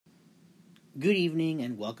Good evening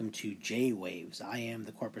and welcome to J-Waves. I am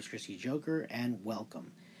the Corpus Christi Joker and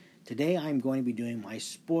welcome. Today I'm going to be doing my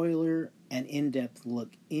spoiler and in-depth look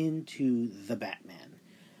into The Batman.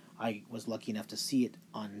 I was lucky enough to see it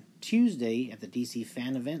on Tuesday at the DC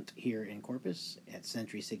fan event here in Corpus at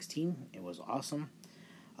Century 16. It was awesome.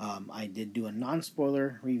 I did do a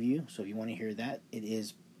non-spoiler review, so if you want to hear that, it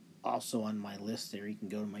is also on my list there. You can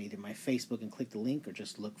go to either my Facebook and click the link or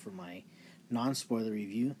just look for my non-spoiler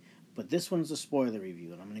review. But this one's a spoiler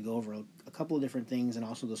review, and I'm going to go over a couple of different things and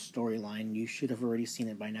also the storyline. You should have already seen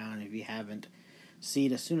it by now, and if you haven't, see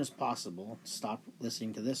it as soon as possible. Stop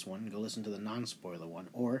listening to this one, go listen to the non-spoiler one,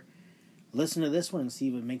 or listen to this one and see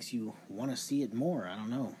if it makes you want to see it more. I don't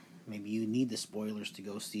know. Maybe you need the spoilers to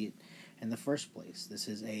go see it in the first place. This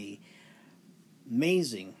is a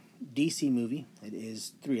amazing DC movie. It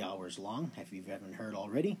is 3 hours long, if you haven't heard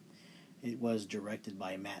already. It was directed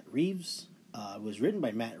by Matt Reeves. It was written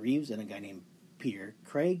by Matt Reeves and a guy named Peter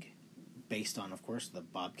Craig, based on, of course, the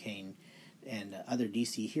Bob Kane and other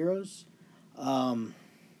DC heroes.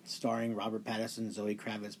 Starring Robert Pattinson, Zoe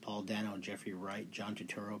Kravitz, Paul Dano, Jeffrey Wright, John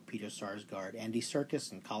Turturro, Peter Sarsgaard, Andy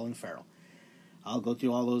Serkis, and Colin Farrell. I'll go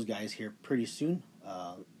through all those guys here pretty soon.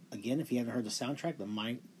 Again, if you haven't heard the soundtrack,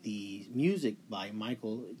 the music by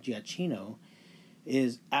Michael Giacchino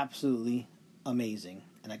is absolutely amazing.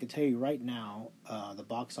 And I can tell you right now, the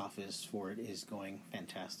box office for it is going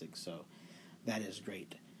fantastic. So that is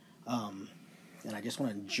great. And I just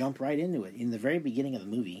want to jump right into it. In the very beginning of the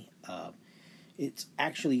movie, it's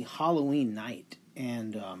actually Halloween night.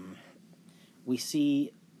 And we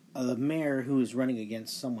see the mayor who is running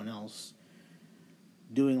against someone else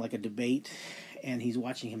doing like a debate. And he's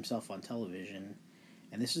watching himself on television.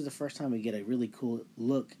 And this is the first time we get a really cool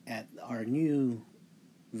look at our new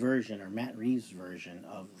version, or Matt Reeves' version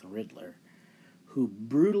of the Riddler, who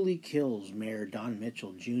brutally kills Mayor Don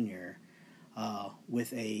Mitchell Jr.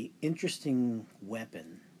 With a interesting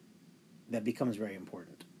weapon that becomes very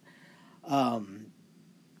important.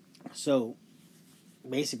 So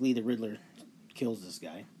basically the Riddler kills this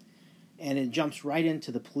guy, and it jumps right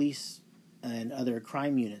into the police and other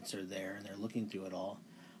crime units are there, and they're looking through it all.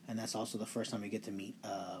 And that's also the first time we get to meet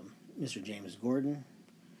Mr. James Gordon,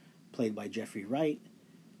 played by Jeffrey Wright.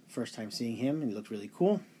 First time seeing him, and he looked really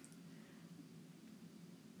cool.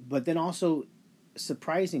 But then also,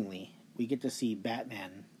 surprisingly, we get to see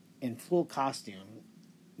Batman in full costume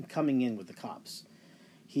coming in with the cops.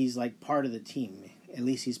 He's like part of the team. At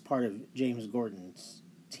least he's part of James Gordon's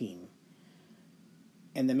team.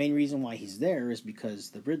 And the main reason why he's there is because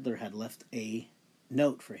the Riddler had left a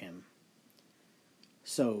note for him.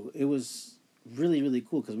 So it was really, really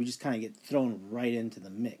cool because we just kind of get thrown right into the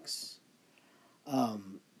mix.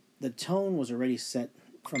 The tone was already set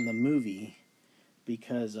from the movie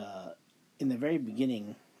because in the very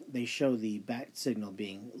beginning they show the bat signal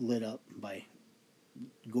being lit up by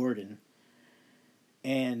Gordon,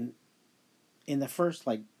 and in the first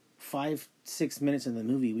 5-6 minutes of the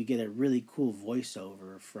movie we get a really cool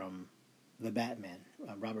voiceover from the Batman,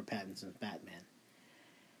 Robert Pattinson's Batman,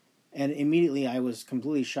 and immediately I was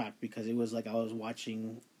completely shocked because it was like I was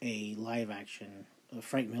watching a live action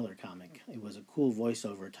Frank Miller comic. It was a cool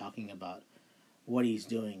voiceover talking about what he's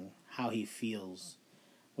doing, how he feels,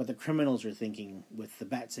 what the criminals are thinking with the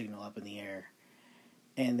bat signal up in the air.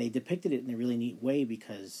 And they depicted it in a really neat way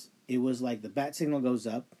because it was like the bat signal goes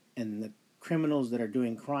up and the criminals that are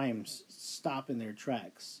doing crimes stop in their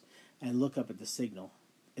tracks and look up at the signal.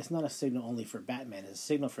 It's not a signal only for Batman, it's a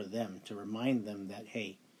signal for them to remind them that,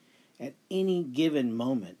 hey, at any given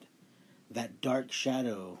moment, that dark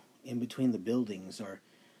shadow in between the buildings or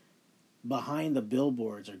behind the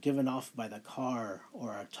billboards or given off by the car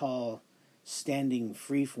or a tall standing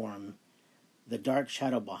freeform, the dark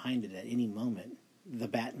shadow behind it at any moment, the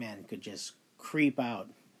Batman could just creep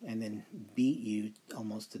out and then beat you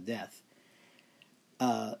almost to death.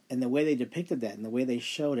 And the way they depicted that and the way they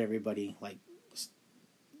showed everybody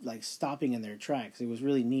like stopping in their tracks, it was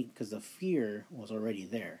really neat because the fear was already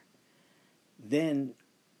there. Then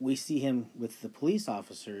we see him with the police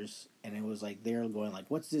officers, and it was like they're going like,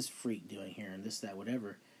 what's this freak doing here, and this, that,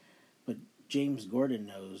 whatever. But James Gordon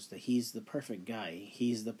knows that he's the perfect guy.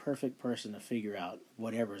 He's the perfect person to figure out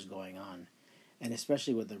whatever's going on. And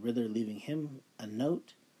especially with the Riddler leaving him a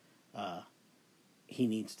note, he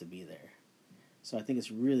needs to be there. So I think it's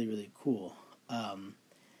really, really cool.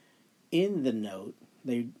 In the note,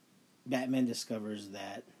 Batman discovers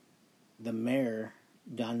that the mayor,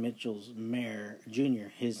 Don Mitchell's mayor, Jr.,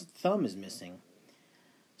 his thumb is missing.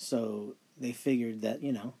 So they figured that,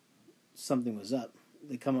 something was up.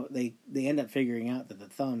 They end up figuring out that the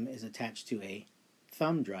thumb is attached to a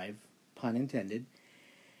thumb drive, pun intended,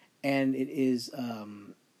 and it is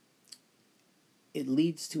it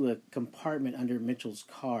leads to a compartment under Mitchell's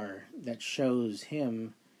car that shows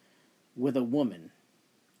him with a woman,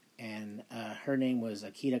 and her name was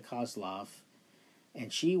Akita Kozlov,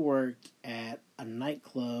 and she worked at a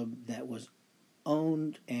nightclub that was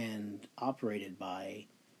owned and operated by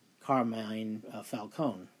Carmine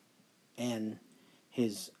Falcone and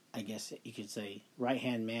his, I guess you could say,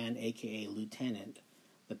 right-hand man, aka Lieutenant,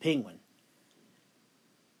 the Penguin.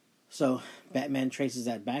 So Batman traces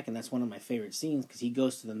that back, and that's one of my favorite scenes because he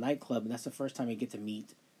goes to the nightclub, and that's the first time you get to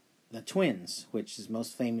meet the twins, which is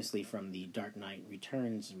most famously from the Dark Knight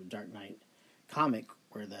Returns and Dark Knight comic,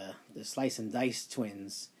 where the Slice and Dice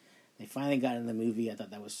twins, they finally got in the movie. I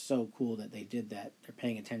thought that was so cool that they did that. They're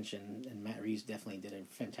paying attention, and Matt Reeves definitely did a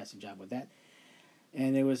fantastic job with that.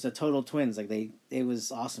 And it was a total twins. It was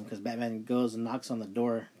awesome because Batman goes and knocks on the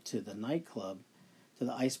door to the nightclub, to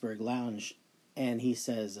the Iceberg Lounge, and he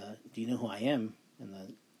says, "Do you know who I am?" And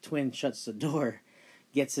the twin shuts the door,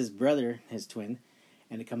 gets his brother, his twin,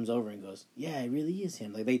 and it comes over and goes, "Yeah, it really is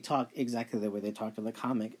him." Like, they talk exactly the way they talked in the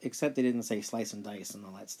comic, except they didn't say Slice and Dice and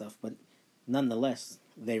all that stuff. But nonetheless,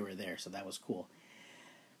 they were there, so that was cool.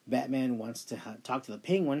 Batman wants to talk to the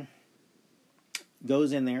Penguin,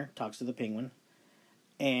 goes in there, talks to the Penguin,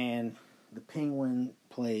 and the Penguin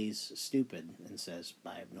plays stupid and says,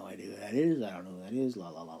 "I have no idea who that is, I don't know who that is, la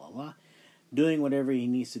la la la la," doing whatever he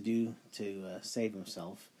needs to do to save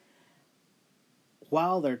himself.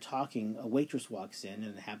 While they're talking, a waitress walks in,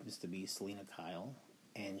 and it happens to be Selina Kyle,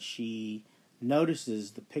 and she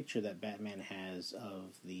notices the picture that Batman has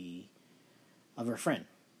of her friend,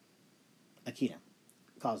 Akita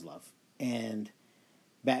Kozlov, and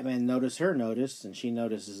Batman noticed her notice, and she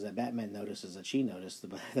notices that Batman notices that she noticed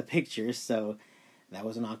the picture, so that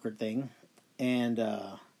was an awkward thing, and,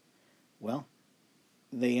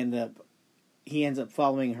 he ends up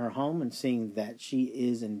following her home and seeing that she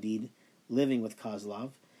is indeed living with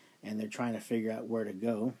Kozlov, and they're trying to figure out where to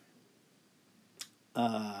go.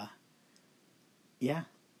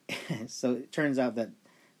 So it turns out that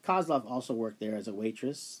Kozlov also worked there as a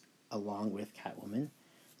waitress, along with Catwoman,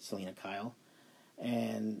 Selina Kyle,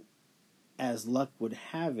 and as luck would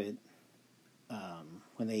have it,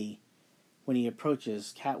 when he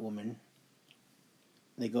approaches Catwoman,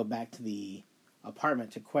 they go back to the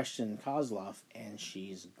apartment to question Kozlov, and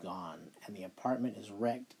she's gone, and the apartment is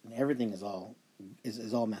wrecked, and everything is all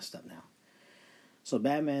messed up now. So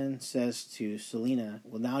Batman says to Selina,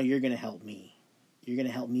 "Well, now you're going to help me. You're going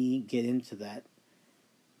to help me get into that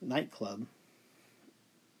nightclub,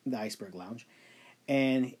 the Iceberg Lounge."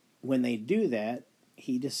 And when they do that,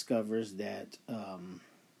 he discovers that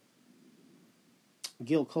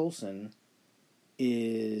Gil Colson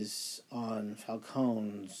is on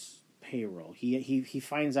Falcone's payroll. He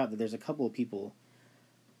finds out that there's a couple of people.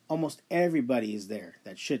 Almost everybody is there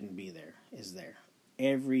that shouldn't be there. Is there?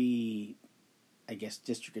 Every, I guess,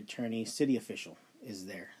 district attorney, city official is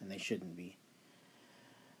there, and they shouldn't be.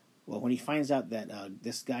 Well, when he finds out that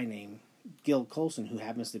this guy named Gil Colson, who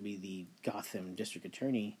happens to be the Gotham district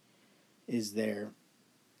attorney, is there,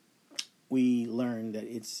 we learn that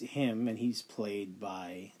it's him, and he's played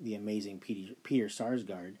by the amazing Peter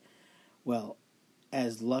Sarsgaard. Well,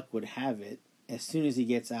 as luck would have it, as soon as he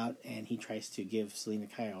gets out and he tries to give Selina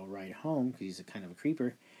Kyle a ride home, because he's a kind of a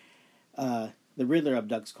creeper, the Riddler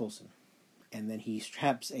abducts Coulson. And then he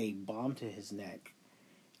straps a bomb to his neck.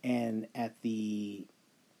 And at the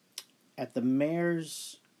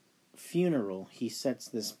mayor's funeral, he sets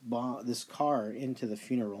this car into the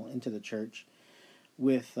funeral, into the church,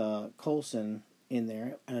 with Coulson in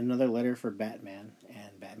there, and another letter for Batman.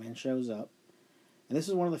 And Batman shows up. And this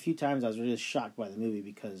is one of the few times I was really shocked by the movie,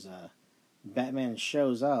 because Batman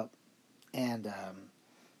shows up and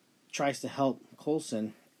tries to help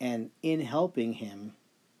Coulson, and in helping him,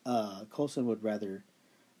 Coulson would rather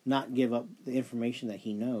not give up the information that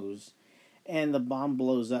he knows, and the bomb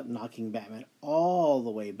blows up, knocking Batman all the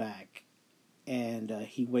way back, and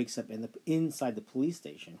he wakes up inside the police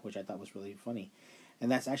station, which I thought was really funny. And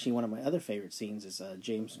that's actually one of my other favorite scenes, is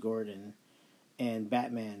James Gordon and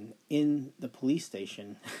Batman in the police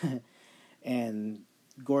station, and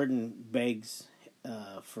Gordon begs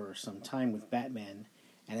for some time with Batman,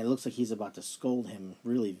 and it looks like he's about to scold him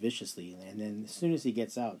really viciously. And then as soon as he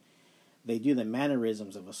gets out, they do the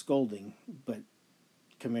mannerisms of a scolding, but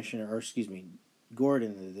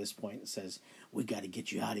Gordon at this point says, "We got to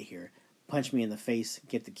get you out of here. Punch me in the face,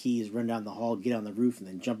 get the keys, run down the hall, get on the roof, and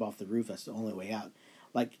then jump off the roof. That's the only way out."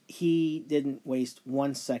 Like, he didn't waste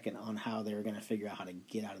 1 second on how they were going to figure out how to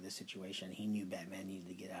get out of this situation. He knew Batman needed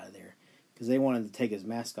to get out of there, because they wanted to take his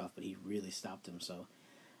mask off, but he really stopped him. So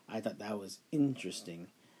I thought that was interesting.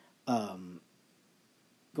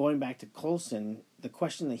 Going back to Coulson, the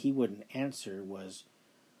question that he wouldn't answer was,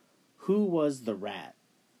 who was the rat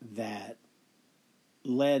that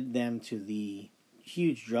led them to the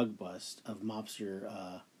huge drug bust of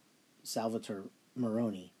mobster Salvatore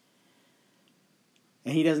Maroni?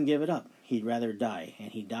 And he doesn't give it up. He'd rather die.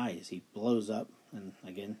 And he dies. He blows up and,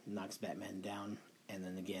 again, knocks Batman down. And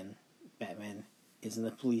then, again, Batman is in the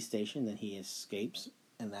police station. Then he escapes.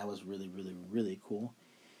 And that was really, really, really cool.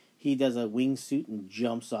 He does a wingsuit and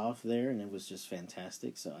jumps off there. And it was just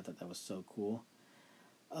fantastic. So I thought that was so cool.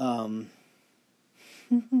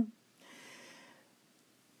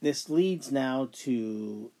 This leads now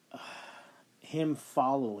to him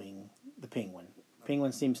following the Penguin.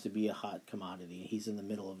 Penguin seems to be a hot commodity. He's in the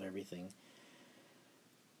middle of everything.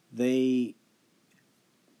 They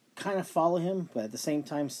kind of follow him, but at the same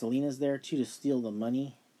time, Selina's there too to steal the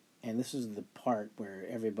money. And this is the part where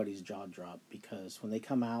everybody's jaw dropped, because when they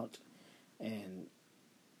come out and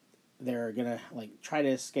they're gonna try to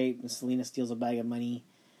escape, and Selina steals a bag of money,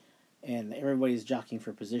 and everybody's jockeying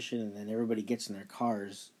for position, and then everybody gets in their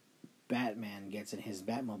cars. Batman gets in his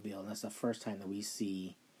Batmobile, and that's the first time that we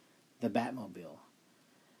see the Batmobile.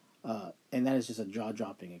 And that is just a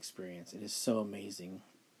jaw-dropping experience. It is so amazing.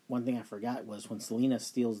 One thing I forgot was when Selina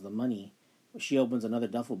steals the money, she opens another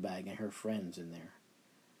duffel bag, and her friend's in there.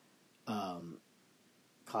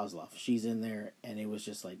 Kozlov. She's in there, and it was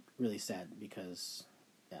just really sad because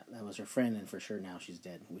that was her friend, and for sure now she's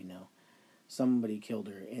dead. We know somebody killed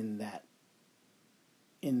her in that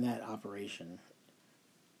operation.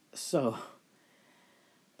 So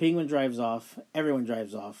Penguin drives off. Everyone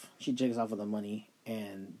drives off. She takes off with the money,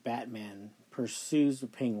 and Batman pursues the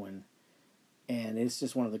Penguin. And it's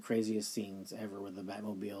just one of the craziest scenes ever with the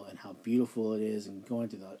Batmobile and how beautiful it is, and going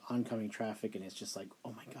through the oncoming traffic, and it's just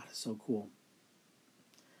oh my god, it's so cool.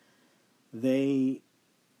 They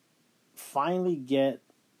finally get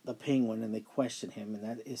the Penguin, and they question him, and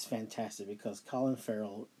that is fantastic because Colin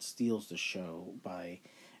Farrell steals the show by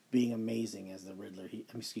being amazing as the Riddler.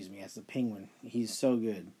 As the Penguin. He's so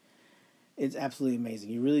good. It's absolutely amazing.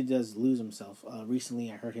 He really does lose himself. Recently,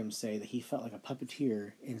 I heard him say that he felt like a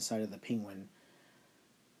puppeteer inside of the Penguin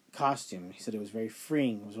costume. He said it was very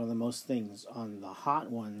freeing. It was one of the most things. On the Hot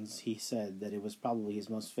Ones, he said that it was probably his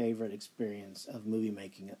most favorite experience of movie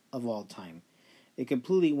making of all time. It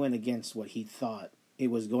completely went against what he thought it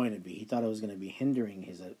was going to be. He thought it was going to be hindering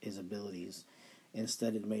his abilities.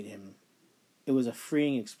 Instead, it was a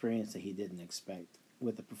freeing experience that he didn't expect.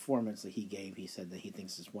 With the performance that he gave, he said that he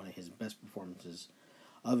thinks it's one of his best performances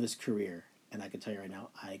of his career. And I can tell you right now,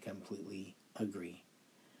 I completely agree.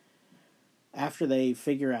 After they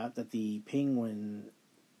figure out that the Penguin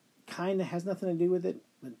kind of has nothing to do with it,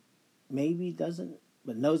 but maybe doesn't,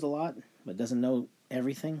 but knows a lot, but doesn't know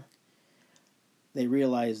everything, they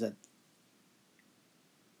realize that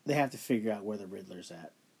they have to figure out where the Riddler's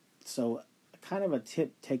at. So kind of a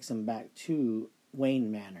tip takes them back to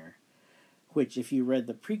Wayne Manor, which if you read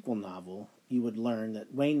the prequel novel, you would learn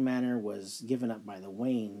that Wayne Manor was given up by the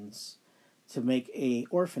Waynes to make a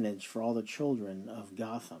orphanage for all the children of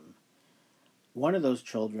Gotham. One of those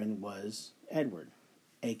children was Edward,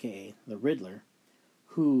 a.k.a. the Riddler,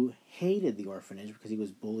 who hated the orphanage because he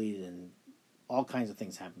was bullied and all kinds of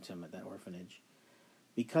things happened to him at that orphanage.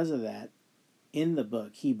 Because of that, in the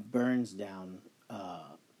book, he burns down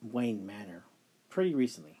Wayne Manor pretty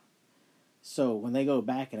recently. So when they go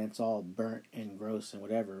back and it's all burnt and gross and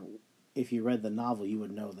whatever, if you read the novel, you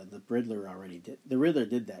would know that the Riddler already did. The Riddler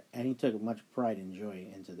did that, and he took much pride and joy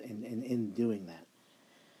in doing that.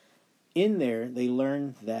 In there, they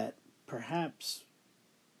learned that perhaps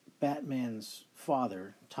Batman's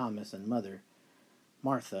father, Thomas, and mother,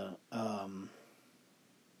 Martha,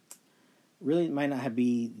 really might not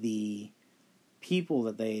be the people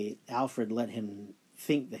that Alfred let him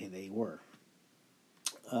think that they were.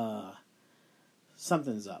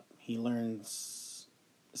 Something's up. He learns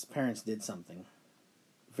his parents did something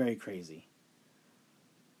very crazy.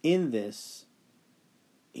 In this,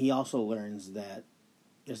 he also learns that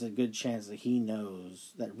there's a good chance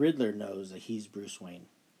that Riddler knows that he's Bruce Wayne.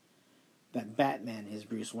 That Batman is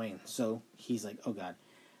Bruce Wayne. So he's like, oh god.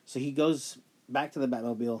 So he goes back to the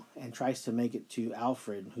Batmobile and tries to make it to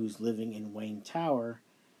Alfred, who's living in Wayne Tower.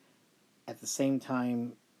 At the same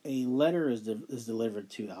time, a letter is delivered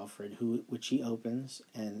to Alfred, which he opens,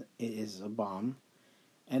 and it is a bomb.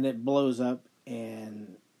 And it blows up,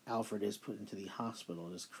 and Alfred is put into the hospital.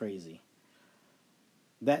 It is crazy.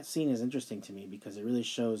 That scene is interesting to me because it really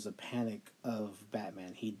shows the panic of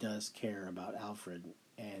Batman. He does care about Alfred,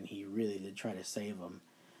 and he really did try to save him.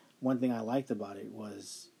 One thing I liked about it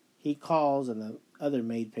was he calls, and other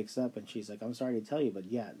maid picks up and she's like, I'm sorry to tell you, but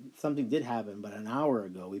yeah, something did happen, but an hour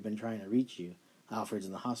ago we've been trying to reach you. Alfred's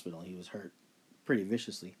in the hospital. He was hurt pretty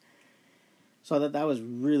viciously. So that was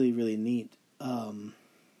really, really neat.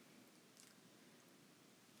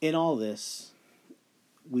 In all this,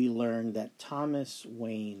 we learned that Thomas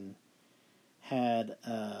Wayne had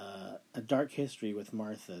a dark history with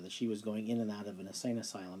Martha, that she was going in and out of an insane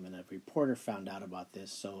asylum, and a reporter found out about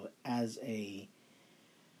this. So as a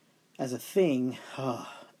thing,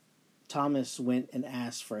 Thomas went and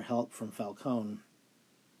asked for help from Falcone,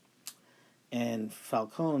 and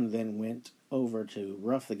Falcone then went over to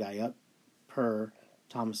rough the guy up per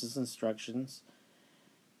Thomas's instructions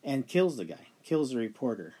and kills the guy, kills the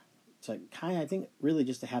reporter. So kind of, I think, really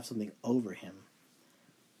just to have something over him.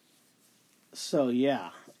 So yeah,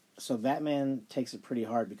 so Batman takes it pretty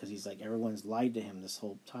hard because he's like, everyone's lied to him this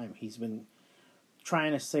whole time. He's been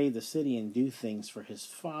trying to save the city and do things for his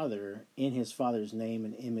father in his father's name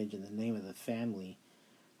and image and the name of the family,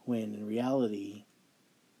 when in reality,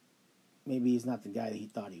 maybe he's not the guy that he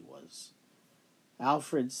thought he was.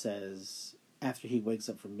 Alfred says, after he wakes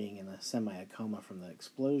up from being in a semi-coma from the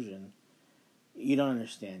explosion, you don't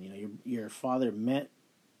understand. You know, your father meant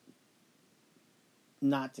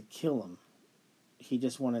not to kill him. He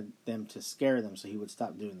just wanted them to scare them so he would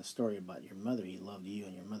stop doing the story about your mother. He loved you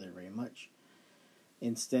and your mother very much.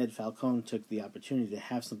 Instead, Falcone took the opportunity to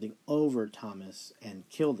have something over Thomas and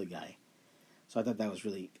kill the guy. So I thought that was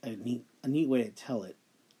really a neat way to tell it.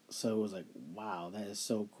 So it was like, wow, that is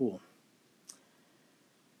so cool.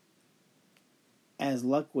 As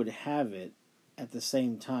luck would have it, at the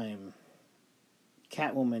same time,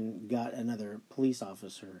 Catwoman got another police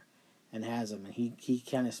officer and has him, and he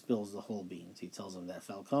kind of spills the whole beans. He tells him that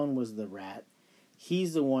Falcone was the rat.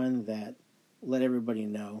 He's the one that let everybody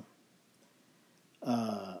know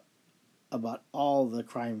about all the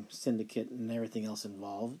crime syndicate and everything else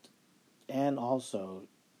involved. And also,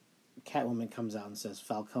 Catwoman comes out and says,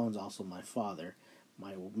 Falcone's also my father.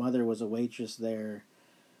 My mother was a waitress there.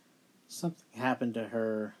 Something happened to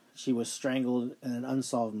her. She was strangled in an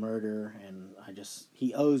unsolved murder, and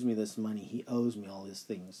he owes me this money. He owes me all these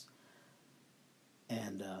things.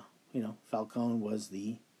 And, Falcone was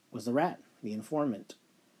the rat, the informant.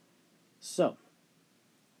 So,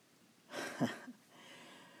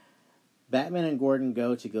 Batman and Gordon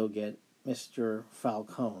go get Mr.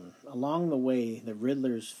 Falcone. Along the way, the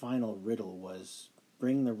Riddler's final riddle was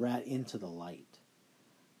bring the rat into the light.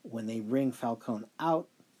 When they bring Falcone out,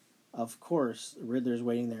 of course, the Riddler's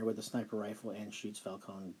waiting there with a sniper rifle and shoots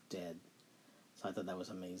Falcone dead. So I thought that was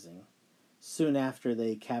amazing. Soon after,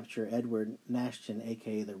 they capture Edward Nashton,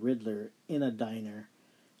 a.k.a. the Riddler, in a diner,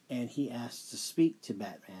 and he asks to speak to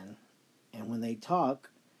Batman. And when they talk,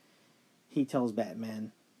 he tells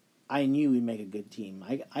Batman, I knew we'd make a good team.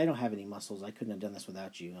 I don't have any muscles. I couldn't have done this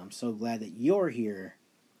without you. I'm so glad that you're here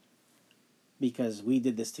because we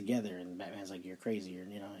did this together. And Batman's like, you're crazy,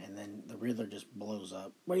 and then the Riddler just blows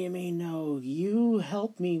up. What do you mean, no? You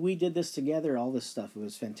helped me. We did this together. All this stuff. It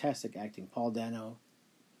was fantastic acting. Paul Dano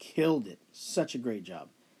killed it. Such a great job.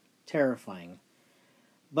 Terrifying.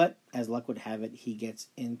 But, as luck would have it, he gets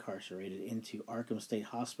incarcerated into Arkham State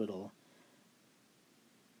Hospital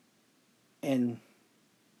and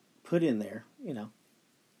put in there,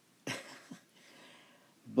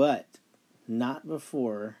 but not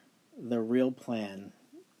before the real plan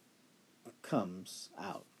comes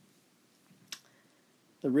out.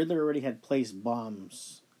 The Riddler already had placed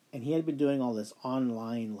bombs, and he had been doing all this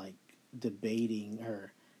online, debating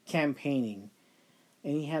or campaigning,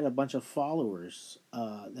 and he had a bunch of followers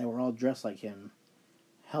that were all dressed like him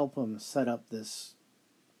help him set up this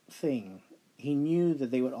thing. He knew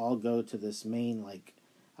that they would all go to this main,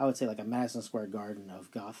 I would say a Madison Square Garden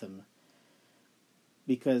of Gotham,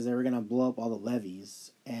 because they were going to blow up all the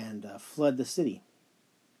levees and flood the city.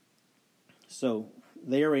 So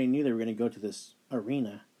they already knew they were going to go to this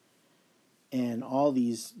arena, and all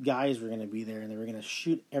these guys were going to be there, and they were going to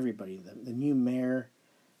shoot everybody, the new mayor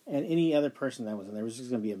and any other person that was in there. It was just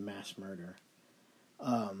going to be a mass murder.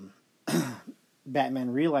 Batman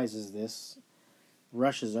realizes this,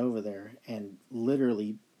 rushes over there, and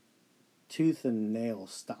literally tooth and nail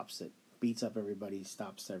stops it, beats up everybody,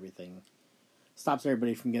 stops everything, stops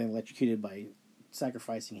everybody from getting electrocuted by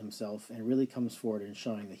sacrificing himself, and really comes forward and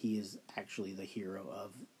showing that he is actually the hero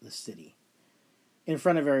of the city. In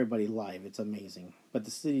front of everybody live, it's amazing. But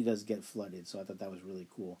the city does get flooded, so I thought that was really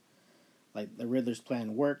cool. The Riddler's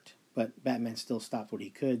plan worked, but Batman still stopped what he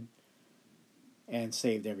could and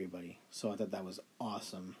saved everybody. So I thought that was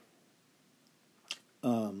awesome.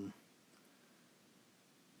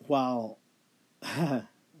 While the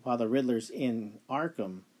Riddler's in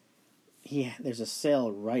Arkham, there's a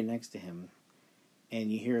cell right next to him,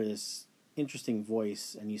 and you hear this interesting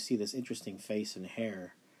voice, and you see this interesting face and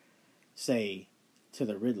hair say to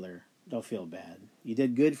the Riddler, "Don't feel bad. You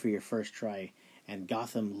did good for your first try." And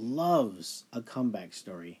Gotham loves a comeback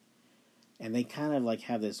story. And they kind of like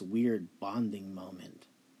have this weird bonding moment.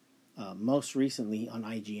 Most recently on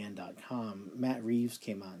IGN.com, Matt Reeves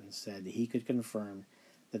came out and said he could confirm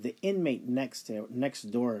that the inmate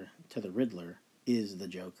next door to the Riddler is the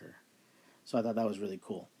Joker. So I thought that was really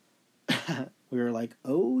cool. We were like,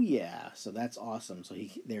 oh yeah, so that's awesome. So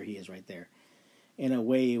there he is right there. In a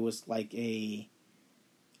way, it was like a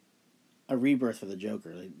rebirth for the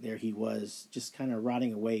Joker. Like, there he was, just kind of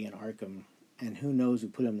rotting away in Arkham, and who knows who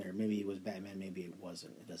put him there. Maybe it was Batman, maybe it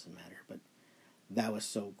wasn't. It doesn't matter, but that was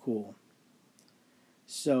so cool.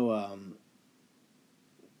 So,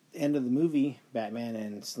 end of the movie, Batman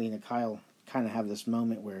and Selina Kyle kind of have this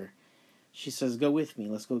moment where she says, "Go with me,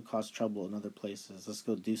 let's go cause trouble in other places. Let's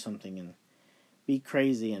go do something and be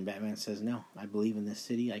crazy." And Batman says, "No, I believe in this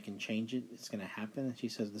city. I can change it. It's going to happen." And she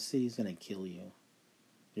says, "The city's going to kill you.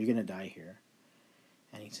 You're going to die here."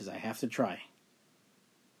 And he says, "I have to try."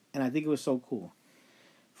 And I think it was so cool.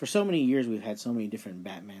 For so many years, we've had so many different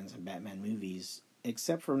Batmans and Batman movies.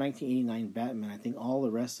 Except for 1989 Batman, I think all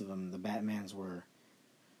the rest of them, the Batmans were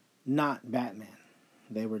not Batman.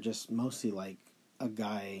 They were just mostly like a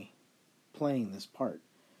guy playing this part.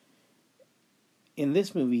 In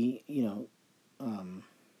this movie,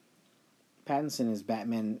 Pattinson is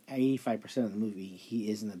Batman 85% of the movie. He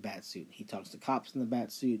is in the Batsuit. He talks to cops in the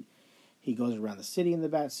Batsuit. He goes around the city in the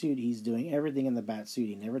Batsuit. He's doing everything in the Batsuit.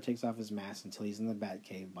 He never takes off his mask until he's in the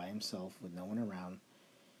Batcave by himself with no one around.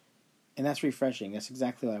 And that's refreshing. That's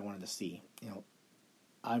exactly what I wanted to see.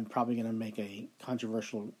 I'm probably going to make a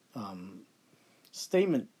controversial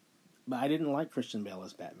statement, but I didn't like Christian Bale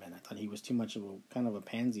as Batman. I thought he was too much of a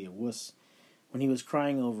pansy, a wuss. When he was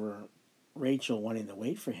crying over Rachel wanting to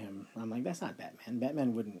wait for him, I'm like, that's not Batman.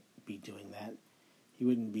 Batman wouldn't be doing that. He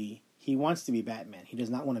wants to be Batman. He does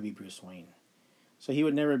not want to be Bruce Wayne. So he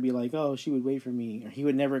would never be like, oh, she would wait for me. Or he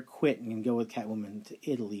would never quit and go with Catwoman to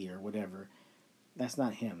Italy or whatever. That's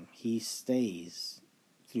not him. He stays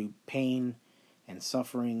through pain and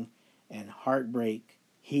suffering and heartbreak.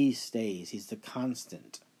 He stays. He's the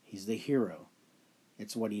constant. He's the hero.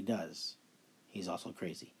 It's what he does. He's also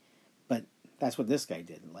crazy. But that's what this guy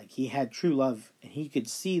did. Like, he had true love, and he could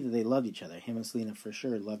see that they loved each other. Him and Selina for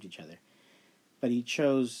sure loved each other. But he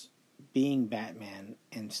chose being Batman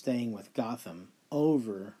and staying with Gotham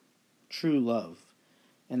over true love.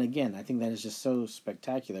 And again, I think that is just so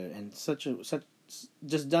spectacular and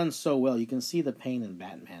just done so well. You can see the pain in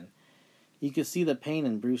Batman. You can see the pain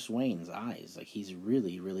in Bruce Wayne's eyes. Like, he's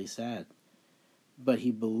really, really sad. But he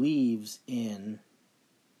believes in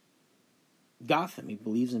Gotham. He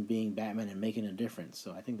believes in being Batman and making a difference.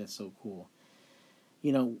 So I think that's so cool.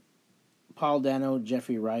 Paul Dano,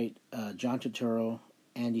 Jeffrey Wright, John Turturro,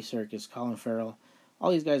 Andy Serkis, Colin Farrell,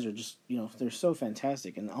 all these guys are just, they're so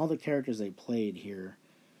fantastic. And all the characters they played here,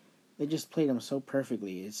 they just played them so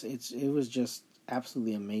perfectly. It was just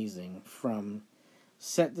absolutely amazing. From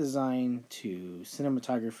set design to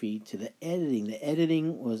cinematography to the editing. The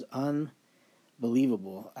editing was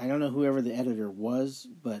unbelievable. I don't know whoever the editor was,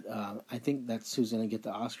 but I think that's who's going to get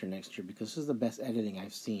the Oscar next year, because this is the best editing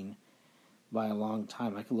I've seen by a long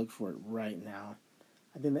time. I could look for it right now.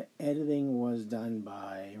 I think the editing was done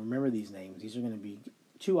by, remember these names, these are going to be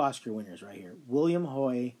 2 Oscar winners right here. William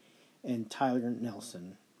Hoy and Tyler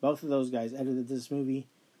Nelson. Both of those guys edited this movie.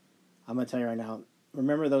 I'm going to tell you right now,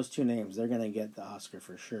 remember those 2 names. They're going to get the Oscar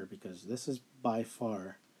for sure, because this is by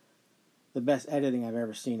far the best editing I've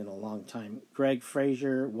ever seen in a long time. Greg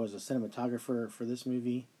Fraser was a cinematographer for this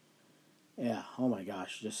movie. Yeah, oh my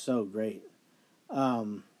gosh, just so great.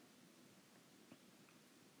 As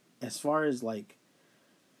far as like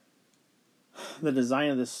the design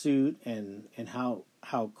of the suit and how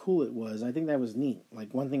cool it was, I think that was neat.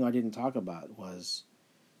 Like, one thing I didn't talk about was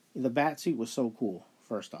the Batsuit was so cool.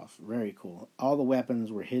 First off, very cool. All the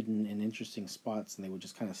weapons were hidden in interesting spots, and they would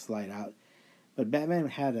just kind of slide out. But Batman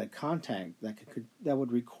had a contact that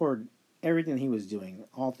would record everything he was doing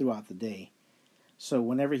all throughout the day. So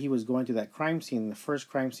whenever he was going to that crime scene, the first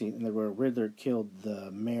crime scene where Riddler killed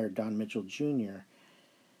the mayor, Don Mitchell Jr.,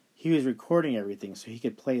 he was recording everything so he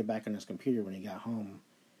could play it back on his computer when he got home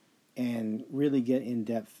and really get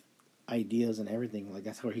in-depth ideas and everything. Like,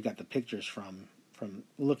 that's where he got the pictures from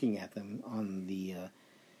looking at them on the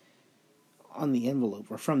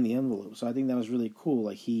envelope, or from the envelope. So I think that was really cool.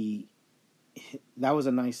 Like, that was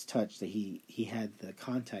a nice touch that he had the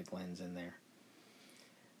contact lens in there.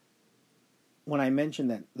 when I mentioned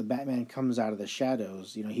that the Batman comes out of the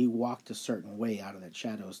shadows, he walked a certain way out of that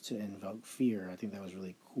shadows to invoke fear. I think that was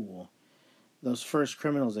really cool. Those first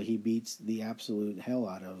criminals that he beats the absolute hell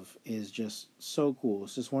out of is just so cool.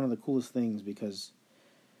 It's just one of the coolest things because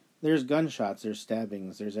there's gunshots, there's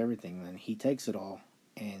stabbings, there's everything, and he takes it all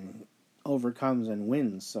and overcomes and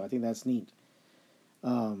wins. So I think that's neat.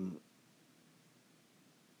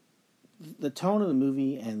 The tone of the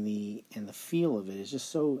movie and the feel of it is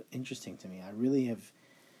just so interesting to me. I really have.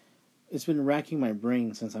 It's been racking my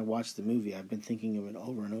brain since I watched the movie. I've been thinking of it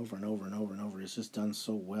over and over and over and over and over. It's just done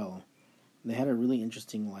so well. They had a really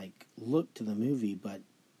interesting look to the movie, but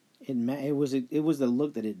it was the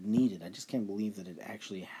look that it needed. I just can't believe that it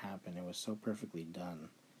actually happened. It was so perfectly done.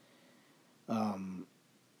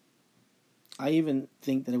 I even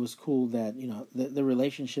think that it was cool that the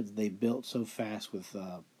relationship that they built so fast with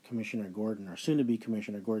Commissioner Gordon, or soon to be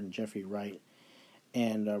Commissioner Gordon, Jeffrey Wright,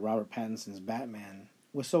 and Robert Pattinson's Batman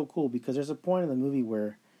was so cool because there's a point in the movie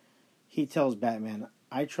where he tells Batman,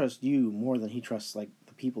 "I trust you more than he trusts the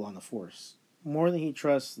people on the force, more than he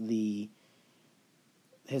trusts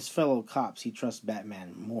his fellow cops. He trusts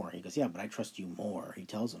Batman more." He goes, "Yeah, but I trust you more." He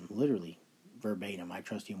tells him literally verbatim, "I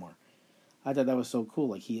trust you more." I thought that was so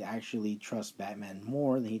cool. He actually trusts Batman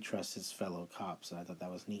more than he trusts his fellow cops. And I thought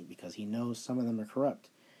that was neat because he knows some of them are corrupt.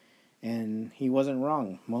 And he wasn't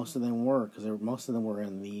wrong. Most of them were, because most of them were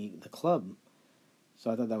in the club. So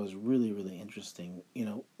I thought that was really, really interesting.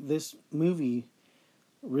 This movie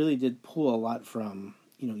really did pull a lot from,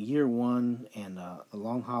 Year One and The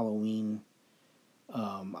Long Halloween.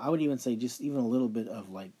 I would even say just even a little bit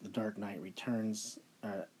of The Dark Knight Returns.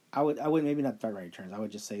 I would maybe not Dark Knight Returns. I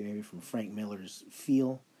would just say maybe from Frank Miller's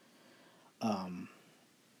feel.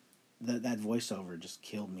 That voiceover just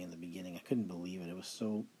killed me in the beginning. I couldn't believe it. It was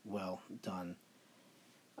so well done.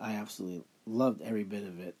 I absolutely loved every bit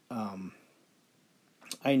of it.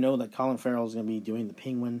 I know that Colin Farrell is going to be doing the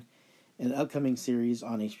Penguin in the upcoming series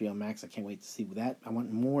on HBO Max. I can't wait to see that. I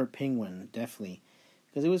want more Penguin, definitely,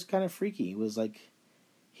 because it was kind of freaky. It was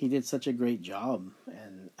he did such a great job,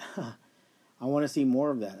 and I want to see more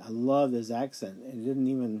of that. I love his accent. It didn't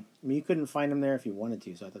even... you couldn't find him there if you wanted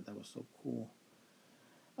to, so I thought that was so cool.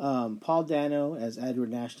 Paul Dano as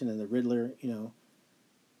Edward Ashton and the Riddler,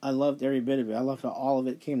 I loved every bit of it. I loved how all of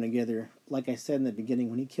it came together. Like I said in the beginning,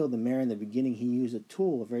 when he killed the mayor in the beginning, he used a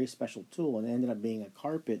tool, a very special tool, and it ended up being a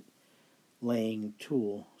carpet-laying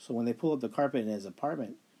tool. So when they pull up the carpet in his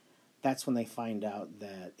apartment, that's when they find out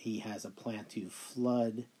that he has a plan to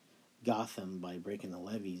flood Gotham by breaking the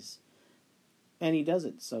levees. And he does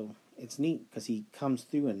it, so it's neat, because he comes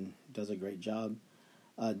through and does a great job.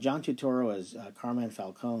 John Turturro as Carmine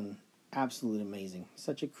Falcone, absolutely amazing.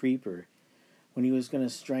 Such a creeper. When he was going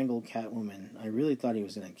to strangle Catwoman, I really thought he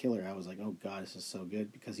was going to kill her. I was like, oh God, this is so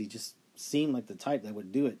good, because he just seemed like the type that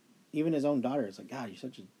would do it. Even his own daughter is like, God, you're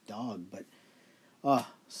such a dog, but,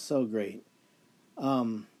 so great.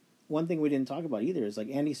 One thing we didn't talk about either is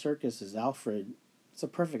Andy Serkis as Alfred. It's a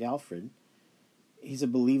perfect Alfred. He's a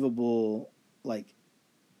believable,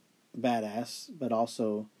 badass, but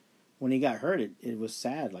also when he got hurt, it was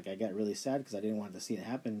sad. I got really sad because I didn't want to see it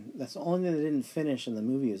happen. That's the only thing that didn't finish in the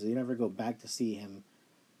movie is you never go back to see him.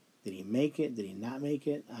 Did he make it? Did he not make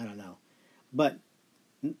it? I don't know. But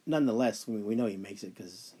nonetheless, we know he makes it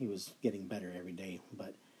because he was getting better every day.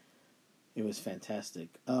 But it was fantastic.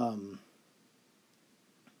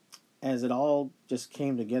 As it all just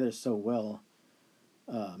came together so well,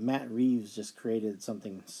 Matt Reeves just created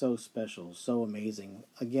something so special, so amazing.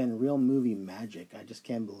 Again, real movie magic. I just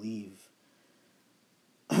can't believe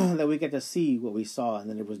that we get to see what we saw and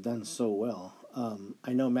that it was done so well.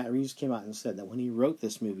 I know Matt Reeves came out and said that when he wrote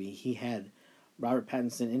this movie, he had Robert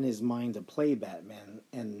Pattinson in his mind to play Batman.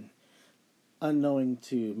 And unknowing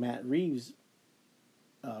to Matt Reeves,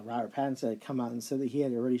 Robert Pattinson had come out and said that he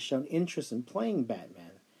had already shown interest in playing Batman.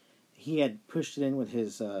 He had pushed it in with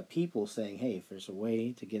his people saying, hey, if there's a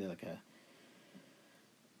way to get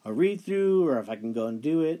a read-through or if I can go and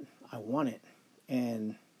do it, I want it.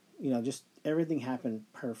 And, just everything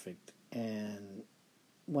happened perfect. And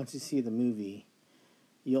once you see the movie,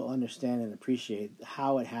 you'll understand and appreciate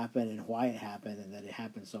how it happened and why it happened and that it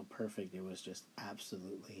happened so perfect. It was just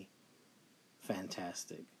absolutely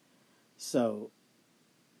fantastic. So,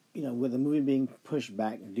 with the movie being pushed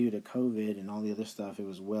back due to COVID and all the other stuff, it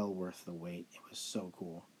was well worth the wait. It was so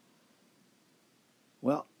cool.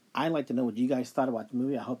 Well, I'd like to know what you guys thought about the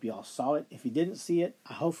movie. I hope you all saw it. If you didn't see it,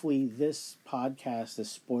 hopefully this podcast,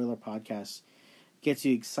 this spoiler podcast, gets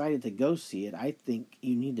you excited to go see it. I think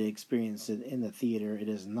you need to experience it in the theater. It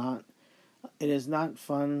is not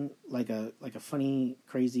fun like a funny,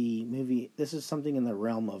 crazy movie. This is something in the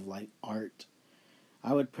realm of art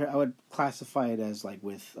I would classify it as like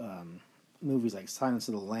with movies like Silence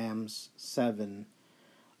of the Lambs, Seven,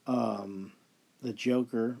 The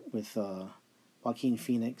Joker with Joaquin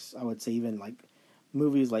Phoenix. I would say even like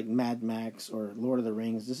movies like Mad Max or Lord of the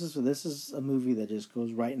Rings. This is a movie that just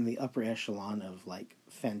goes right in the upper echelon of like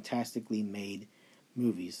fantastically made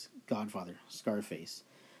movies. Godfather, Scarface.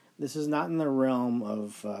 This is not in the realm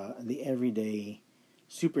of the everyday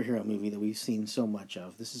superhero movie that we've seen so much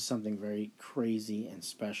of. This is something very crazy and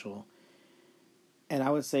special, and I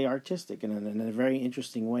would say artistic in a very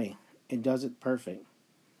interesting way. It does it perfect.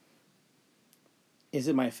 Is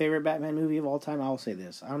it my favorite Batman movie of all time? I'll say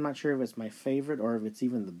this. I'm not sure if it's my favorite or if it's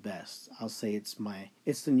even the best. I'll say it's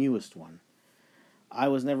the newest one. I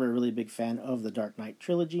was never a really big fan of the Dark Knight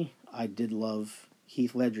trilogy. I did love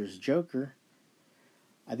Heath Ledger's Joker.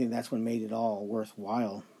 I think that's what made it all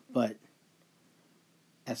worthwhile. But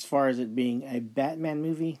as far as it being a Batman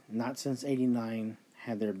movie, not since '89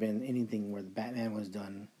 had there been anything where the Batman was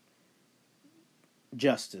done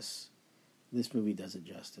justice. This movie does it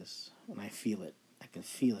justice, and I feel it. I can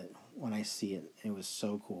feel it when I see it. It was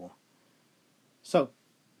so cool. So,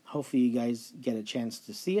 hopefully you guys get a chance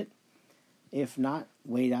to see it. If not,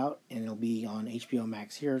 wait out, and it'll be on HBO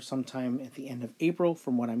Max here sometime at the end of April,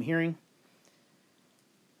 from what I'm hearing.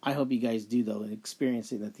 I hope you guys do, though, and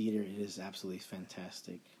experience it in the theater. It is absolutely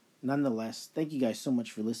fantastic. Nonetheless, thank you guys so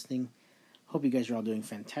much for listening. Hope you guys are all doing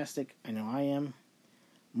fantastic. I know I am.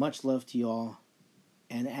 Much love to you all.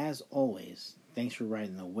 And as always, thanks for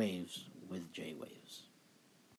riding the waves with J-Waves.